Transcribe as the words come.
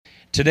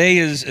Today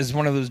is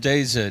one of those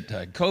days that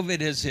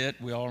COVID has hit.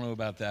 We all know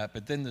about that.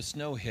 But then the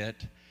snow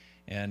hit,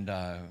 and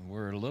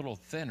we're a little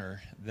thinner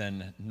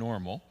than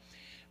normal.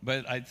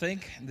 But I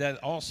think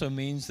that also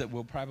means that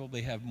we'll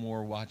probably have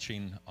more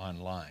watching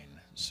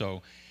online.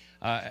 So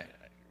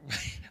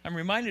I'm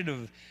reminded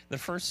of the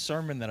first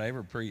sermon that I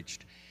ever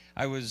preached.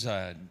 I was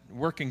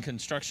working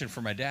construction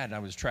for my dad, and I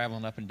was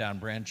traveling up and down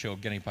Branch Hill,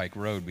 Guinea Pike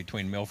Road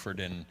between Milford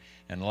and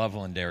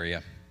Loveland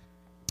area.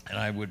 And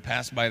I would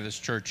pass by this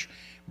church,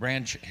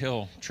 Branch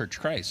Hill Church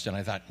Christ, and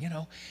I thought,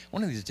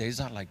 one of these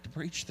days I'd like to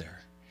preach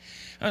there.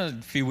 A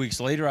few weeks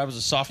later, I was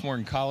a sophomore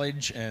in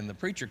college, and the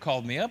preacher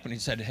called me up, and he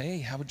said, "Hey,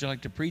 how would you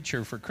like to preach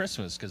here for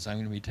Christmas? Because I'm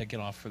going to be taking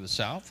off for the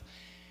South,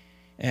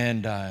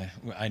 and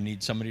I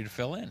need somebody to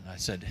fill in." I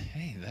said,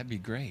 "Hey, that'd be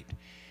great."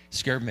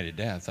 Scared me to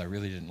death. I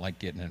really didn't like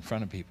getting in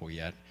front of people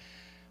yet.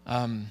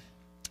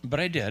 But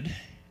I did,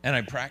 and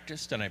I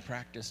practiced, and I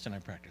practiced, and I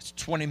practiced.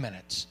 20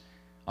 minutes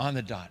on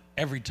the dot,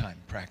 every time,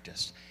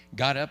 practiced.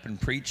 Got up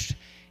and preached.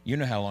 You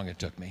know how long it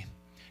took me.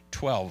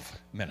 12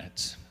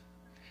 minutes.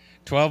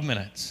 12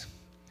 minutes.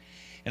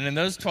 And in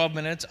those 12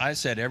 minutes, I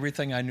said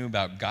everything I knew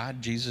about God,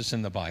 Jesus,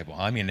 and the Bible.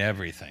 I mean,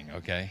 everything,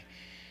 okay?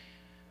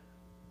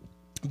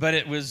 But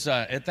it was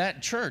at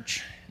that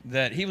church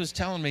that he was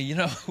telling me,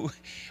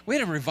 we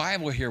had a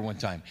revival here one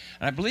time.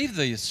 And I believe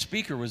the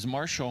speaker was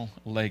Marshall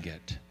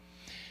Leggett.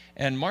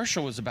 And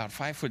Marshall was about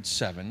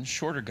 5'7",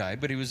 shorter guy,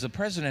 but he was the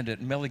president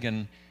at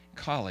Milligan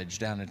College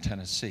down in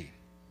Tennessee.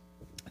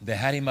 They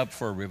had him up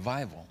for a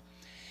revival.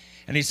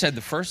 And he said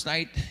the first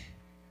night,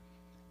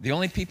 the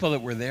only people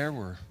that were there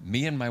were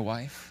me and my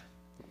wife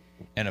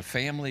and a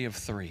family of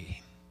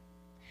 3.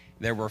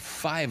 There were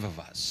 5 of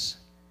us,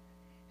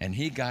 and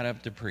he got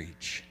up to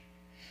preach.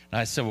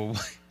 And I said, well,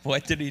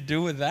 what did he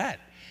do with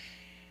that?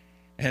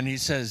 And he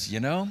says,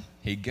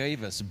 he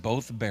gave us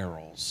both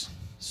barrels.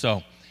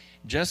 So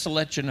just to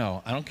let you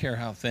know, I don't care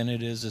how thin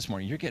it is this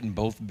morning, you're getting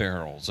both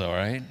barrels, all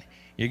right?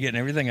 You're getting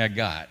everything I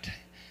got.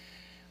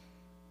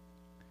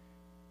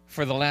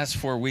 For the last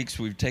 4 weeks,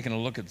 we've taken a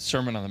look at the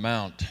Sermon on the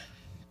Mount.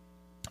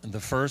 The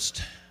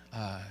first,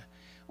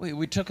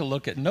 we took a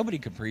look at, nobody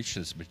could preach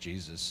this but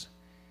Jesus.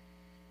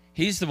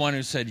 He's the one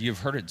who said, "You've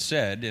heard it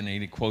said," and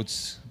he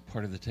quotes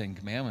part of the 10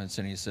 Commandments,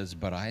 and he says,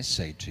 "But I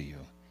say to you."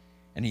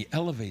 And he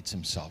elevates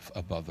himself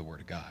above the Word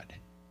of God.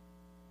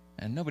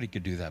 And nobody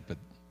could do that but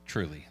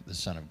truly the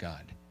Son of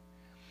God.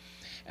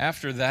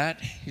 After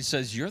that, he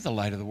says, "You're the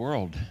light of the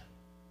world.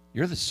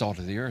 You're the salt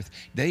of the earth."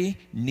 They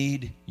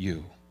need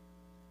you.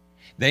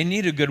 They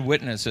need a good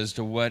witness as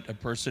to what a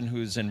person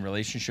who's in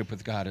relationship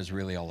with God is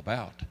really all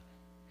about.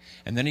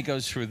 And then he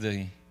goes through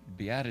the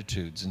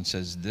Beatitudes and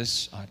says,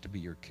 this ought to be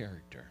your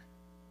character.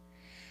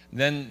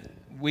 Then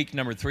week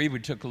number 3, we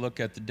took a look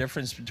at the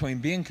difference between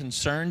being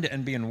concerned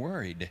and being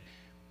worried.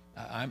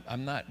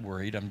 I'm not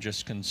worried, I'm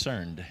just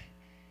concerned.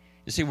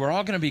 You see, we're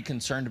all going to be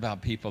concerned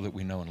about people that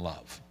we know and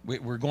love.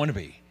 We're going to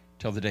be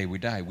till the day we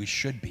die. We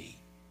should be.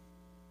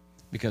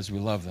 Because we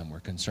love them, we're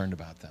concerned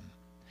about them.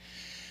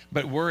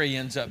 But worry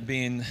ends up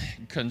being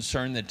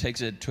concern that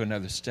takes it to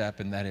another step,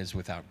 and that is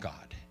without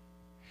God.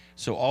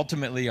 So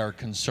ultimately, our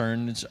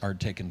concerns are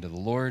taken to the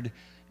Lord,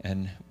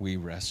 and we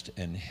rest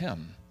in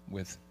Him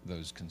with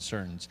those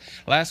concerns.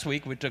 Last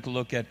week, we took a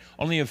look at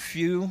only a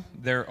few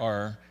there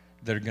are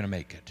that are going to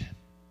make it.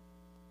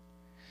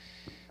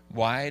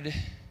 Wide,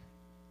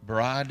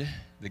 broad,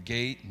 the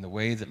gate and the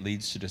way that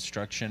leads to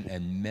destruction,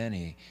 and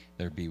many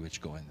there be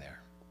which go in there.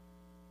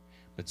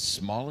 But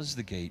small is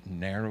the gate,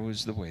 narrow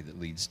is the way that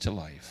leads to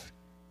life,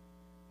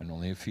 and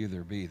only a few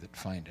there be that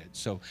find it.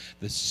 So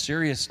the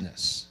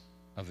seriousness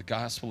of the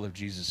gospel of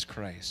Jesus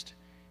Christ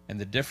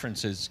and the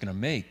difference it's going to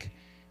make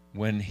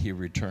when He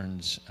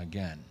returns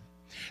again.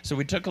 So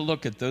we took a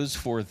look at those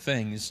 4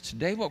 things.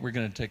 Today what we're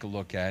going to take a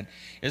look at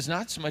is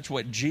not so much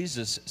what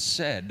Jesus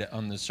said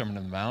on the Sermon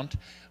on the Mount,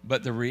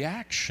 but the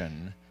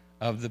reaction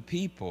of the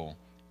people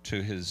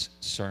to His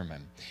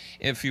sermon.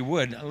 If you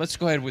would, let's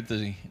go ahead with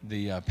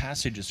the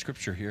passage of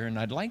Scripture here, and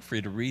I'd like for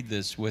you to read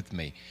this with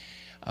me.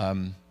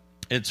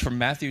 It's from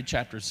Matthew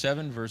chapter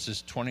 7,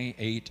 verses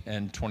 28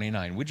 and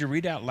 29. Would you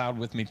read out loud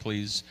with me,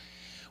 please?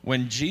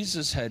 When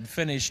Jesus had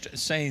finished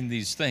saying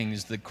these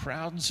things, the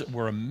crowds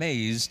were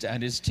amazed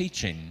at His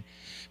teaching,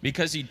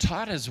 because He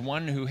taught as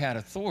one who had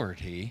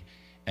authority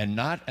and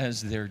not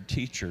as their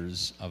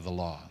teachers of the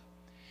law.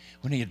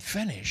 When He had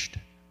finished,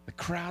 the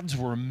crowds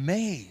were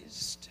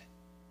amazed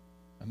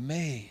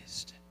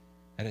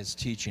at His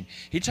teaching.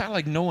 He taught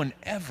like no one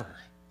ever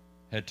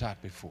had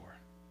taught before.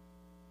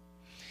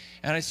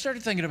 And I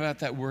started thinking about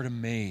that word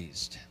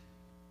amazed.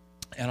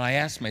 And I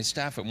asked my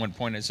staff at one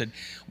point, I said,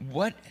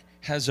 what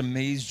has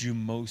amazed you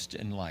most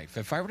in life?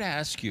 If I were to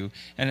ask you,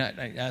 and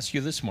I ask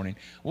you this morning,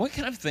 what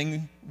kind of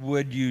thing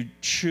would you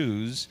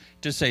choose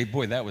to say,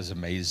 boy, that was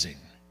amazing,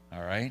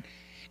 all right?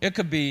 It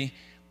could be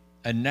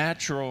a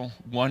natural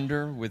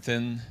wonder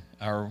within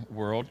our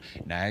world,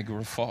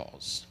 Niagara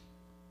Falls.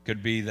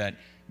 Could be that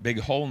big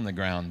hole in the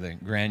ground, the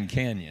Grand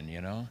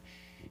Canyon,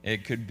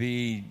 It could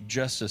be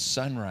just a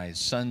sunrise,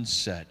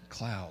 sunset,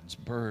 clouds,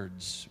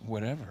 birds,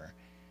 whatever.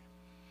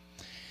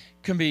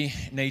 can be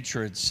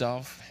nature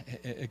itself.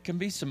 It can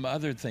be some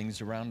other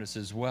things around us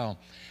as well.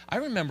 I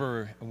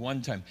remember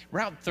one time,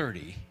 Route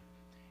 30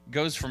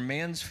 goes from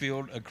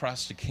Mansfield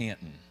across to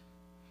Canton,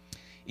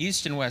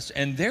 east and west,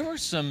 and there were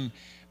some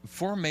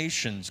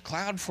formations,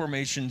 cloud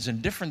formations,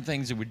 and different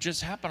things that would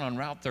just happen on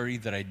Route 30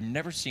 that I'd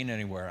never seen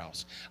anywhere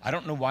else. I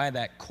don't know why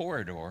that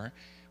corridor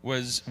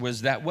was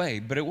that way,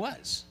 but it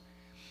was.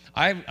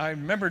 I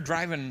remember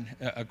driving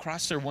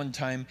across there one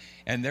time,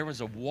 and there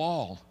was a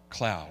wall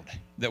cloud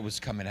that was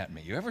coming at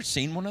me. You ever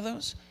seen one of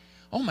those?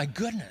 Oh, my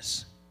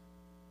goodness.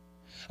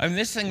 I mean,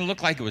 this thing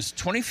looked like it was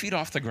 20 feet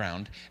off the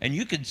ground, and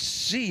you could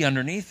see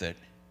underneath it.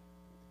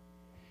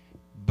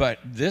 But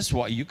this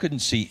wall, you couldn't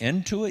see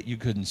into it, you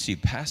couldn't see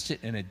past it,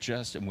 and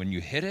and when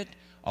you hit it,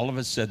 all of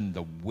a sudden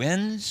the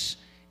winds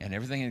and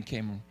everything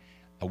became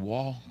a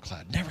wall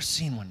cloud. Never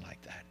seen one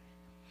like that.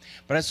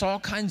 But I saw all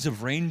kinds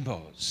of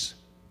rainbows.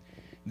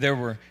 There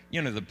were,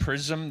 the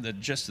prism,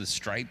 just the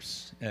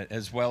stripes,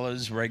 as well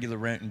as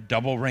regular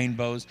double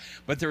rainbows.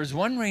 But there was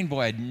one rainbow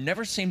I'd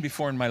never seen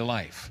before in my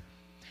life.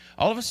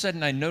 All of a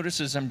sudden, I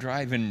noticed as I'm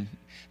driving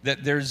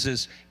that there's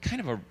this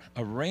kind of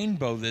a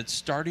rainbow that's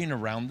starting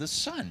around the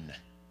sun.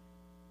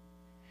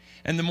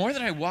 And the more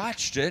that I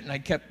watched it, and I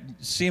kept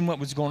seeing what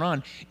was going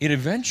on, it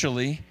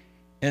eventually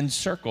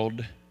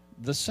encircled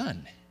the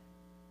sun.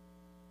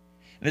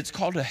 And it's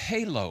called a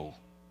halo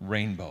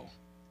rainbow.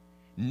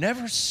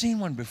 Never seen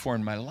one before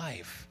in my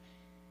life,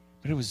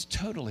 but it was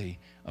totally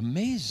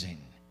amazing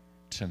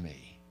to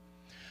me.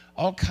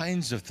 All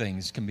kinds of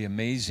things can be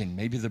amazing.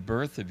 Maybe the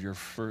birth of your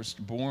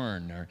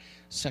firstborn or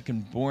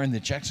secondborn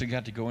that you actually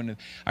got to go into.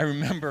 I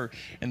remember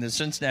in the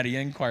Cincinnati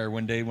Enquirer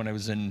one day when I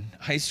was in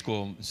high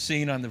school,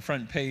 seeing on the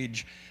front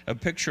page a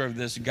picture of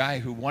this guy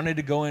who wanted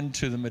to go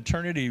into the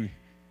maternity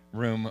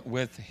room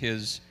with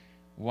his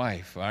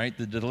wife, all right,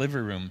 the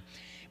delivery room,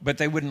 but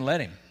they wouldn't let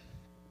him.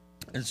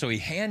 And so he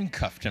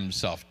handcuffed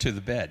himself to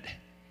the bed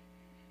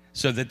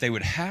so that they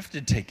would have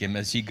to take him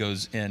as he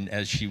goes in,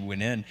 as she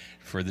went in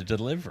for the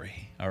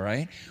delivery, all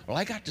right? Well,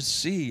 I got to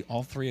see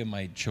all three of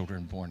my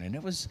children born, and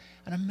it was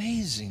an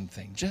amazing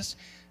thing, just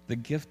the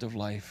gift of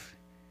life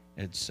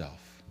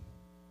itself.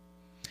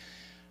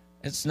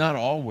 It's not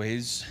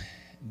always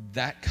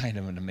that kind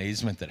of an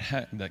amazement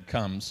that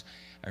comes.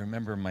 I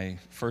remember my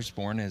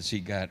firstborn as he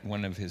got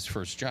one of his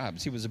first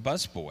jobs. He was a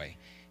busboy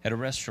at a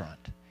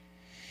restaurant.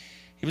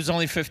 He was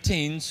only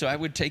 15, so I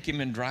would take him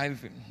and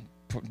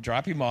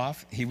drop him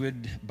off. He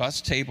would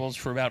bus tables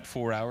for about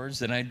 4 hours.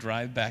 Then I'd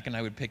drive back, and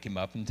I would pick him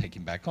up and take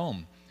him back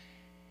home.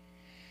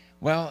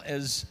 Well,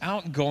 as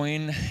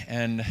outgoing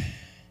and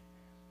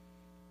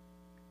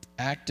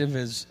active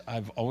as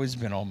I've always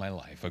been all my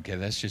life, okay,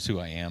 that's just who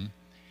I am,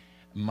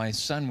 my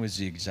son was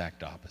the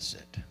exact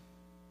opposite.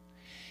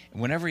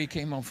 Whenever he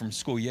came home from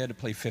school, you had to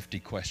play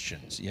 50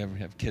 questions. You ever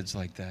have kids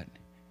like that?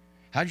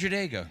 How'd your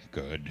day go?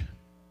 Good.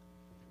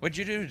 What'd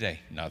you do today?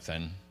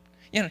 Nothing.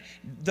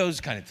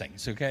 Those kind of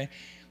things, okay?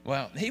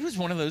 Well, he was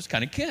one of those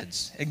kind of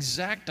kids,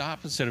 exact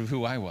opposite of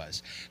who I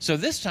was. So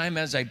this time,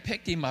 as I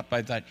picked him up,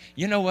 I thought,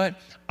 you know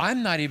what?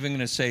 I'm not even going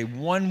to say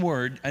one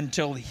word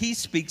until he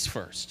speaks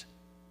first.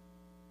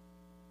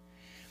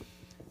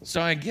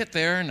 So I get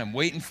there, and I'm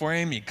waiting for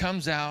him. He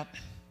comes out,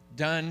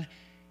 done,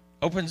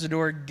 opens the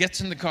door,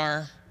 gets in the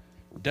car,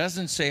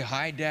 doesn't say,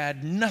 hi,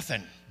 Dad,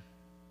 nothing.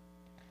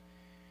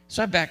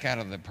 So I back out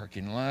of the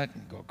parking lot,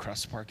 go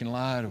across the parking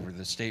lot, over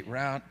the state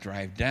route,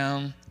 drive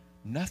down,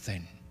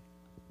 nothing.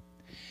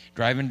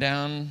 Driving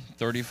down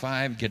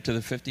 35, get to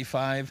the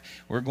 55,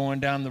 we're going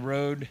down the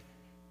road,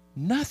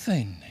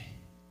 nothing.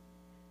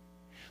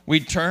 We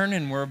turn,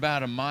 and we're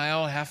about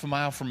half a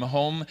mile from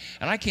home,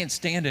 and I can't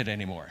stand it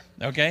anymore,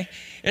 okay?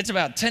 It's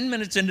about 10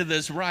 minutes into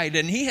this ride,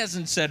 and he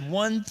hasn't said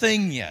one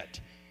thing yet.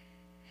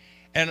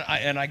 And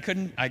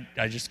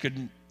I just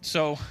couldn't.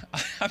 So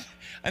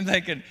I'm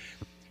thinking,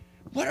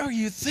 what are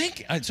you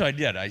thinking? So I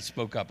did. I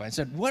spoke up. I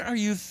said, what are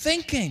you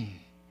thinking?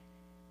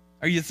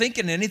 Are you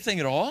thinking anything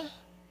at all?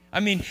 I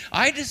mean,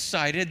 I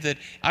decided that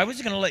I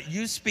was going to let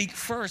you speak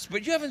first,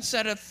 but you haven't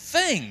said a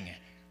thing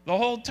the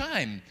whole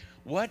time.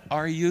 What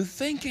are you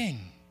thinking?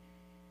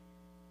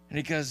 And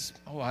he goes,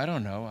 oh, I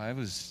don't know. I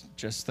was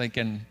just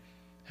thinking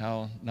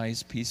how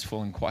nice,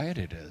 peaceful, and quiet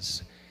it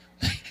is.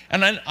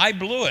 And then I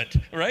blew it,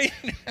 right?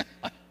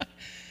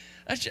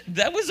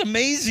 That was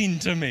amazing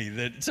to me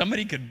that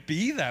somebody could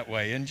be that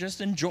way and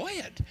just enjoy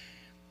it.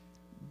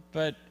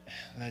 But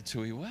that's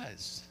who he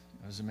was.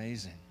 It was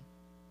amazing.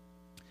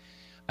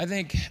 I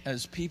think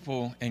as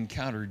people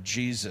encountered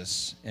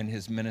Jesus and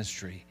his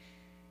ministry,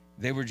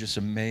 they were just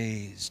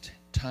amazed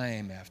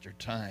time after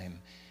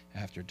time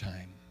after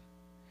time.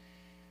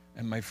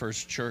 In my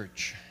first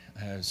church,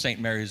 St.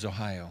 Mary's,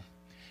 Ohio,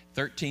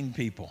 13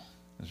 people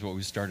is what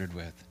we started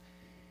with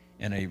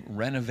in a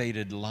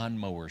renovated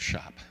lawnmower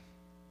shop.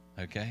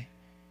 Okay?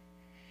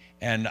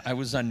 And I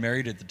was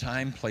unmarried at the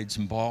time, played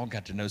some ball,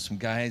 got to know some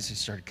guys. They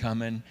started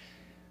coming.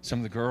 Some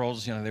of the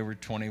girls, they were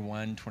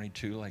 21,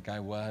 22 like I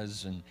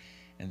was.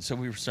 And so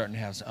we were starting to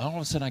have, all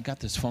of a sudden I got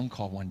this phone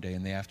call one day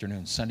in the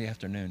afternoon, Sunday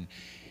afternoon.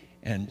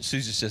 And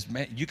Susie says,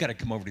 man, you got to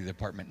come over to the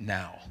apartment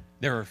now.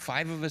 There are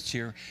 5 of us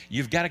here.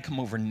 You've got to come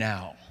over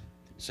now.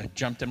 So I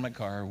jumped in my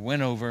car,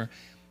 went over.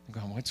 I'm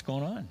going, what's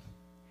going on?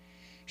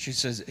 She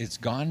says, it's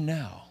gone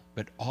now,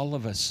 but all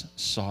of us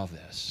saw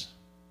this.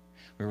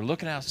 We were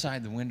looking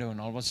outside the window, and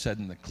all of a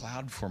sudden the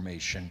cloud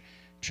formation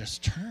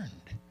just turned.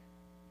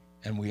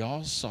 And we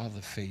all saw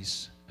the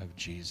face of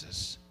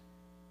Jesus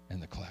in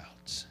the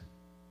clouds.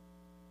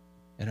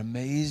 It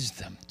amazed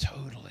them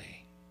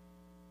totally.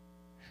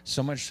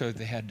 So much so that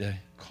they had to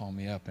call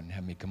me up and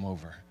have me come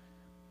over.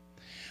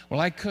 Well,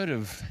 I could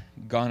have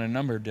gone a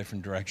number of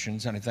different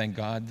directions, and I thank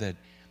God that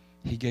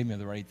he gave me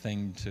the right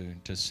thing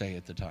to say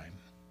at the time.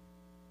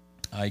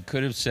 I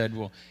could have said,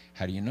 well,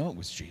 how do you know it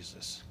was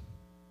Jesus?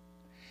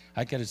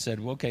 I could have said,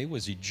 well, okay,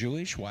 was he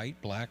Jewish,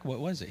 white, black? What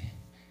was he?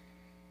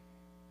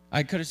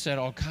 I could have said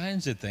all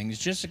kinds of things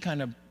just to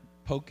kind of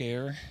poke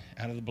air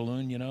out of the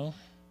balloon,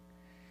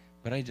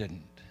 but I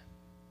didn't.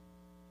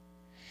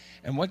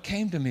 And what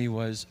came to me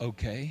was,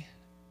 okay,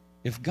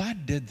 if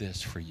God did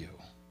this for you,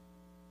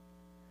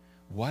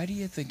 why do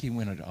you think he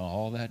went into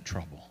all that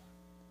trouble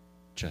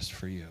just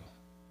for you?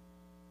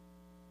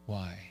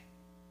 Why?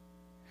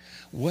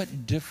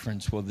 What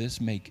difference will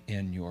this make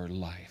in your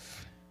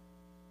life?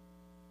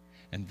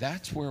 And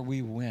that's where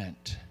we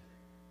went.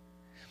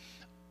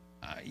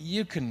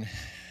 You can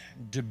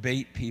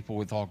debate people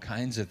with all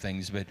kinds of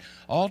things, but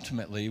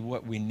ultimately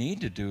what we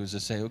need to do is to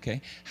say,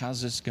 okay,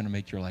 how's this going to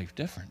make your life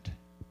different?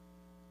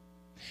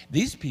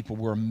 These people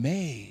were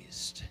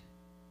amazed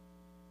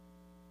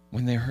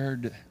when they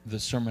heard the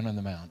Sermon on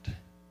the Mount.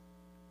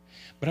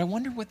 But I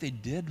wonder what they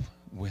did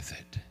with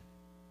it.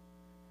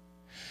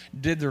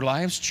 Did their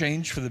lives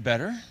change for the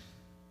better?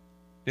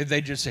 Did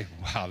they just say,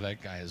 wow,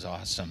 that guy is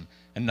awesome,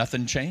 and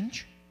nothing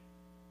changed?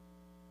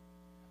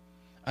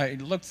 I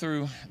looked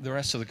through the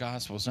rest of the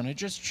Gospels, and I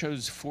just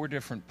chose 4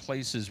 different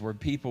places where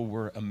people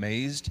were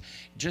amazed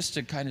just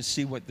to kind of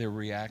see what their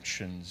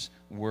reactions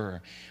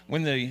were.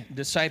 When the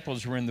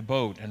disciples were in the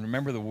boat, and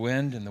remember the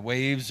wind and the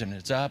waves, and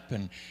it's up,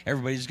 and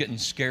everybody's getting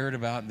scared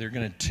about they're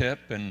going to tip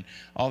and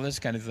all this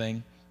kind of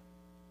thing.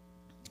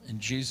 And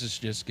Jesus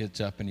just gets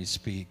up and he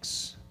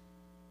speaks.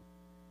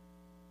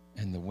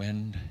 And the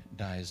wind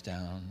dies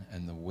down,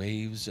 and the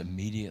waves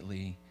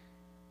immediately,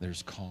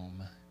 there's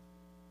calm.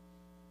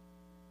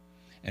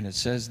 And it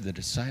says the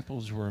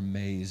disciples were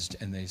amazed,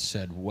 and they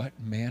said, what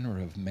manner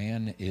of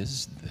man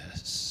is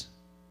this?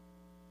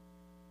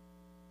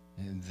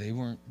 And they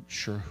weren't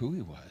sure who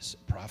he was.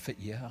 A prophet,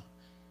 yeah,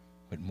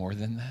 but more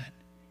than that.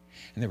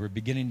 And they were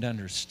beginning to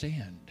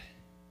understand.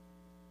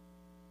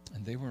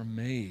 And they were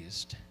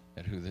amazed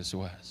at who this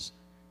was.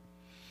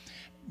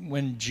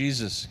 When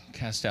Jesus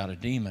cast out a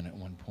demon at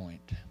one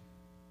point,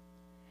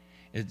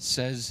 it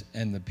says,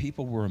 and the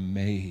people were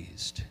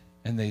amazed.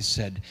 And they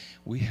said,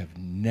 we have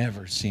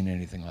never seen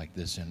anything like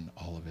this in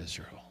all of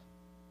Israel.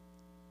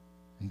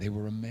 And they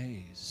were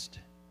amazed.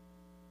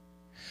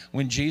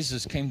 When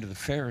Jesus came to the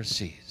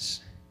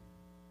Pharisees,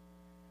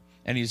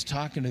 and he's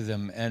talking to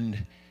them,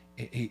 and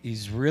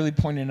he's really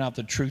pointing out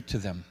the truth to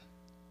them.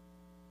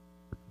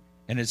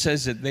 And it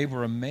says that they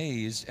were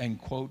amazed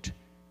and, quote,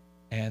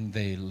 and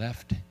they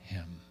left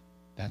him.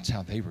 That's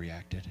how they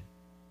reacted.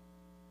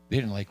 They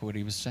didn't like what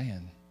he was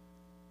saying.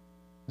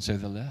 So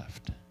they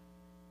left.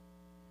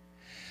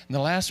 And the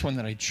last one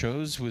that I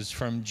chose was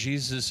from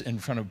Jesus in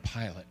front of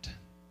Pilate.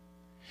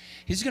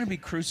 He's going to be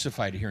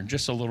crucified here in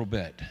just a little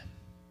bit.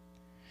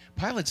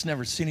 Pilate's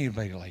never seen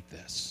anybody like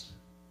this.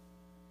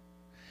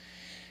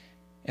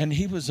 And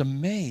he was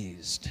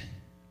amazed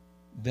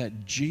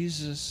that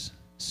Jesus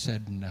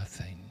said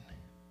nothing.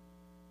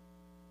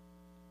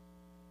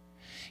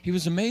 He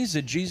was amazed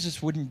that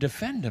Jesus wouldn't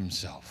defend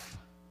himself.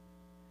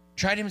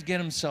 Tried to get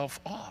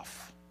himself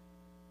off.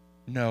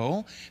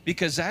 No,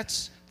 because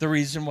that's the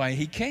reason why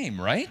he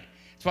came, right?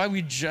 It's why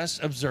we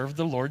just observed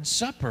the Lord's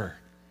Supper.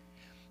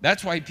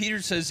 That's why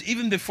Peter says,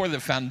 even before the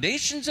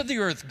foundations of the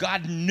earth,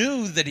 God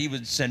knew that he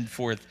would send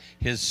forth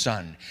his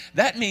Son.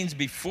 That means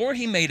before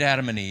he made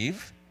Adam and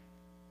Eve,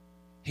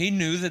 he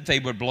knew that they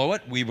would blow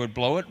it, we would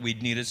blow it,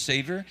 we'd need a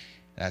Savior.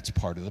 That's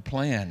part of the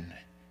plan.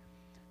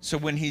 So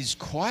when he's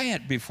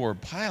quiet before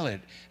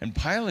Pilate, and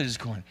Pilate is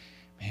going,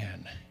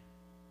 man,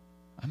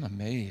 I'm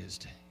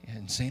amazed. He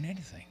hadn't seen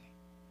anything.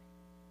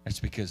 That's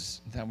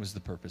because that was the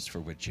purpose for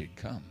which he'd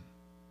come.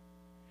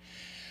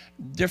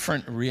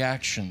 Different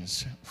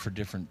reactions for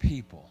different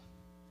people.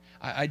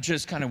 I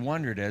just kind of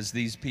wondered, as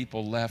these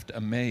people left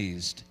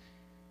amazed,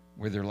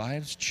 were their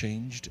lives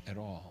changed at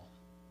all?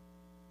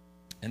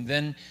 And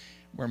then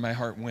where my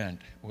heart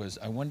went was,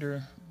 I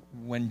wonder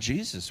when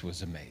Jesus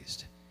was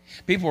amazed.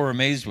 People were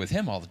amazed with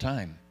him all the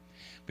time.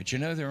 But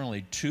there are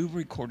only 2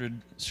 recorded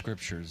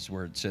scriptures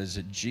where it says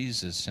that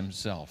Jesus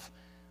himself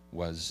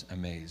was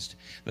amazed.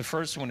 The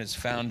first one is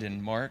found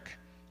in Mark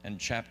and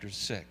chapter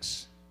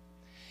 6.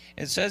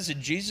 It says that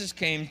Jesus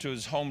came to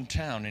his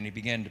hometown and he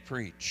began to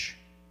preach.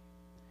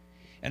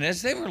 And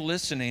as they were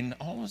listening,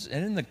 and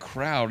in the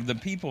crowd, the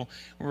people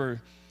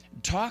were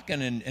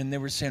talking, and they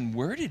were saying,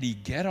 where did he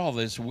get all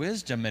this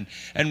wisdom?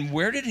 And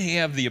where did he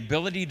have the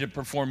ability to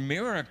perform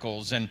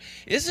miracles? And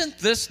isn't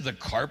this the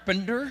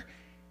carpenter?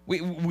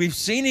 We've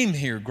seen him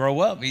here grow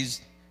up.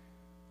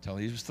 Till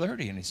he was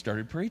 30, and he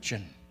started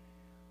preaching.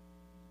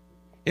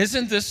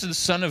 Isn't this the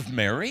son of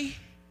Mary?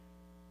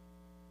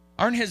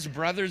 Aren't his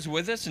brothers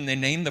with us? And they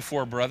named the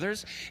 4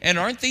 brothers. And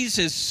aren't these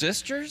his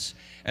sisters?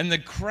 And the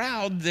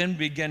crowd then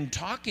began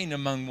talking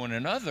among one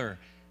another.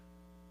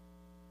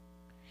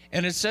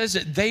 And it says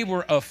that they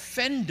were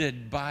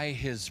offended by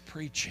his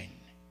preaching.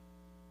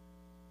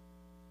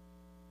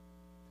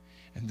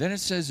 And then it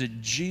says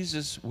that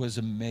Jesus was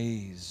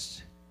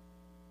amazed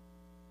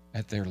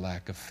at their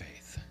lack of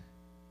faith.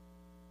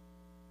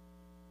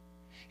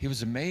 He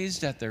was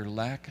amazed at their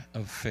lack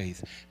of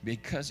faith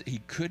because he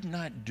could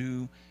not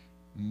do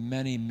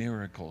many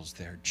miracles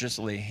there. Just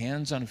lay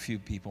hands on a few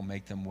people,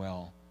 make them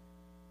well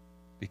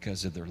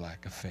because of their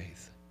lack of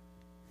faith.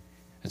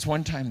 It's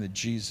one time that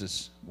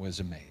Jesus was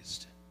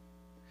amazed.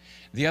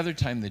 The other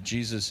time that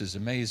Jesus is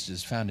amazed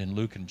is found in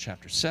Luke in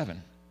chapter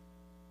 7.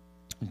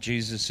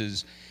 Jesus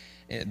is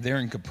there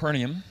in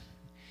Capernaum,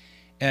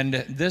 and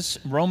this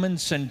Roman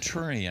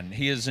centurion,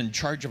 he is in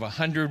charge of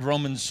 100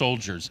 Roman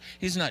soldiers.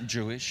 He's not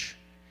Jewish,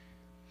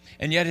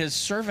 and yet his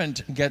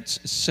servant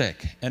gets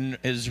sick and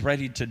is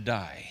ready to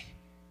die.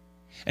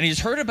 And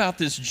he's heard about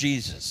this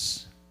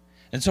Jesus.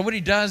 And so what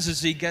he does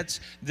is he gets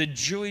the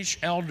Jewish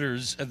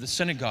elders of the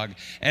synagogue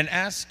and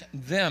asks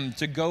them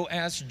to go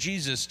ask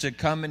Jesus to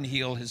come and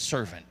heal his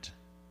servant.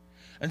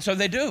 And so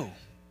they do.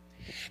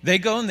 They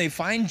go and they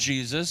find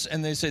Jesus,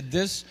 and they said,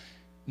 this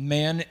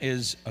man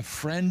is a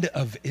friend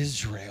of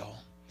Israel.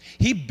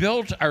 He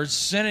built our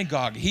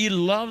synagogue. He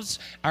loves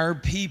our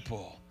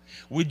people.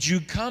 Would you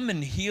come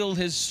and heal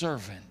his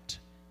servant?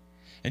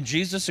 And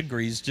Jesus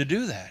agrees to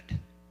do that.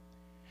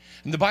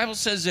 And the Bible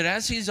says that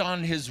as he's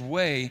on his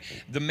way,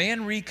 the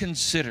man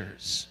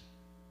reconsiders.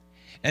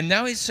 And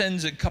now he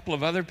sends a couple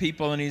of other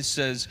people, and he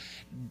says,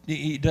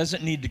 he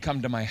doesn't need to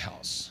come to my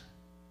house.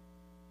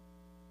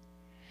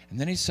 And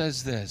then he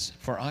says this,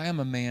 for I am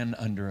a man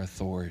under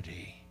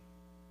authority.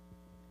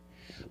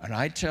 And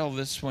I tell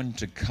this one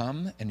to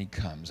come, and he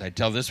comes. I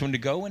tell this one to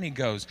go, and he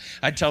goes.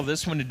 I tell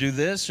this one to do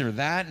this or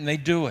that, and they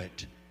do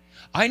it.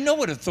 I know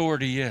what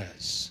authority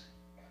is.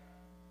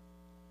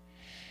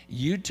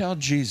 You tell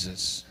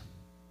Jesus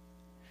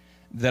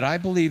that I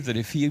believe that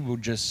if he will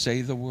just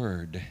say the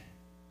word,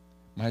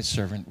 my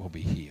servant will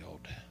be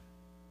healed.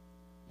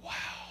 Wow.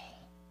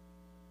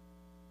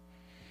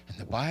 And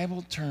the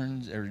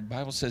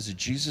Bible says that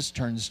Jesus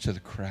turns to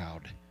the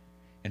crowd,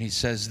 and he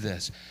says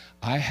this,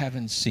 I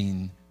haven't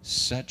seen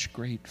such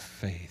great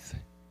faith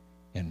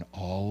in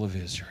all of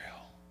Israel.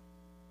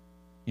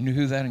 You know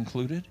who that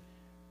included?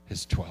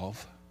 His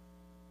 12.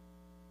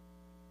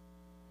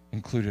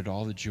 Included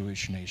all the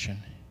Jewish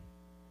nation.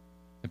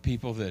 The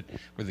people that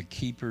were the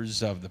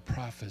keepers of the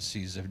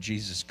prophecies of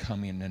Jesus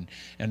coming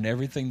and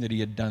everything that he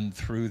had done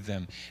through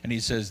them. And he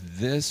says,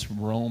 this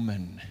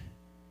Roman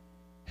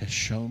has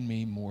shown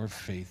me more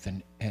faith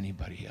than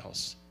anybody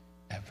else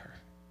ever.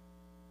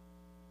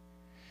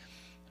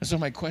 And so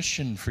my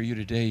question for you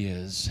today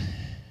is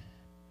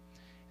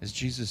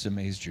Jesus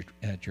amazed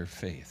at your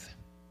faith?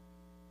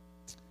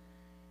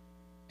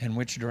 And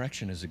which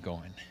direction is it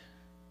going?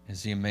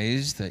 Is he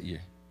amazed that you're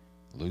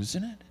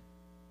losing it?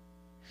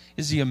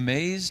 Is he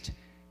amazed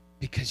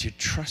because you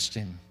trust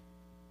him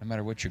no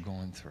matter what you're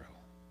going through?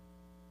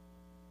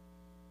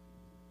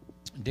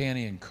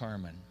 Danny and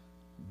Carmen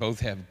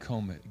both have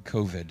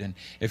COVID. And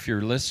if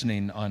you're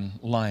listening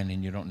online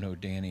and you don't know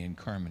Danny and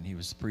Carmen, he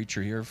was the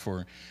preacher here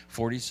for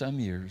 40-some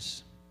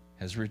years,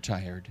 has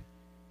retired.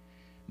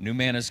 New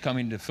man is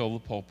coming to fill the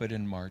pulpit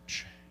in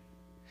March.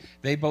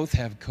 They both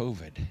have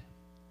COVID.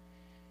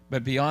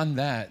 But beyond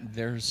that,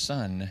 their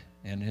son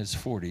in his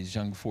 40s,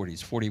 young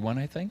 40s, 41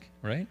 I think,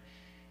 right?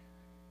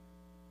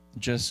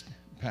 Just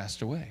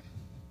passed away.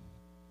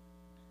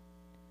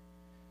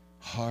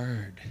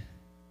 Hard.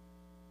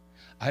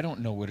 I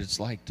don't know what it's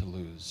like to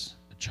lose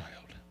a child.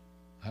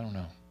 I don't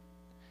know.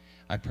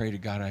 I pray to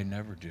God I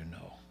never do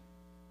know.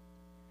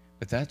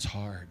 But that's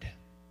hard.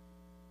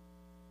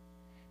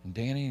 And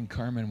Danny and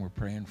Carmen were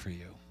praying for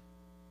you.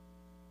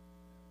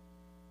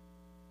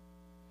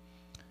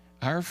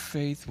 Our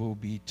faith will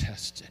be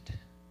tested.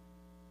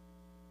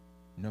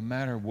 No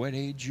matter what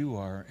age you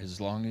are, as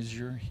long as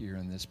you're here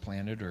on this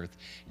planet Earth,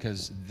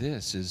 because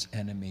this is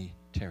enemy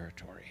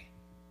territory.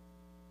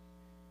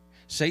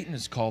 Satan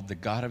is called the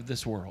god of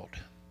this world.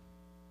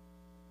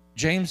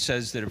 James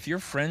says that if your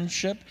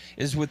friendship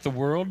is with the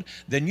world,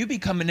 then you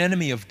become an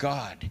enemy of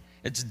God.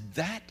 It's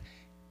that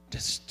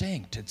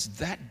distinct. It's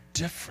that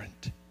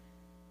different.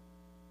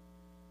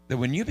 That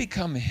when you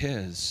become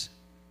his,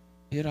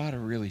 it ought to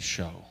really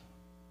show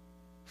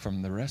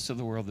from the rest of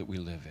the world that we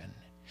live in.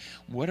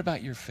 What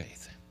about your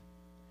faith?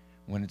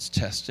 When it's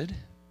tested,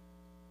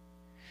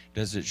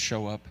 does it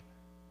show up,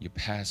 you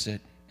pass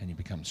it, and you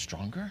become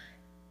stronger?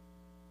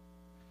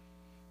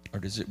 Or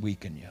does it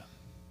weaken you?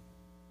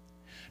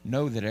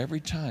 Know that every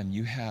time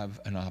you have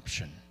an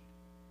option,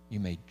 you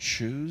may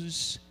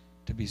choose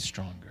to be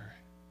stronger.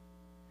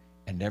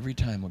 And every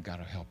time God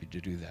will help you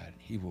to do that.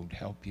 He will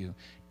help you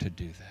to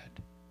do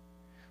that.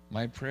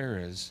 My prayer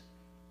is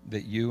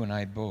that you and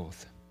I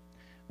both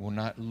will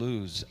not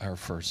lose our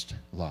first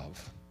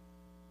love.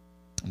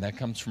 And that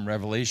comes from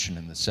Revelation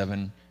in the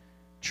 7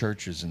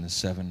 churches and the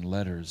 7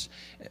 letters.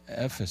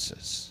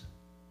 Ephesus,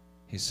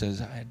 he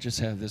says, I just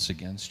have this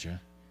against you.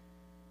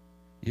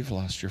 You've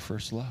lost your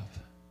first love.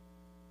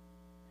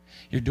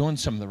 You're doing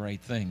some of the right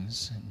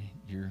things, and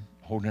you're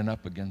holding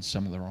up against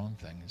some of the wrong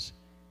things.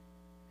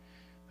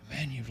 But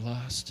man, you've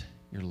lost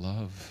your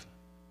love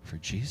for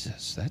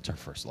Jesus. That's our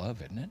first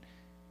love, isn't it?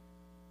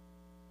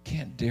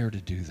 Can't dare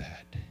to do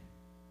that.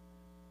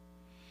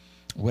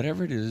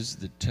 Whatever it is,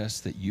 the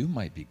test that you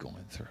might be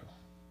going through,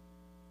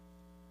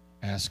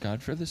 ask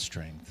God for the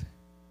strength,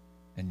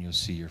 and you'll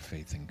see your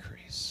faith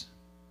increase.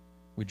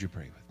 Would you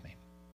pray with me?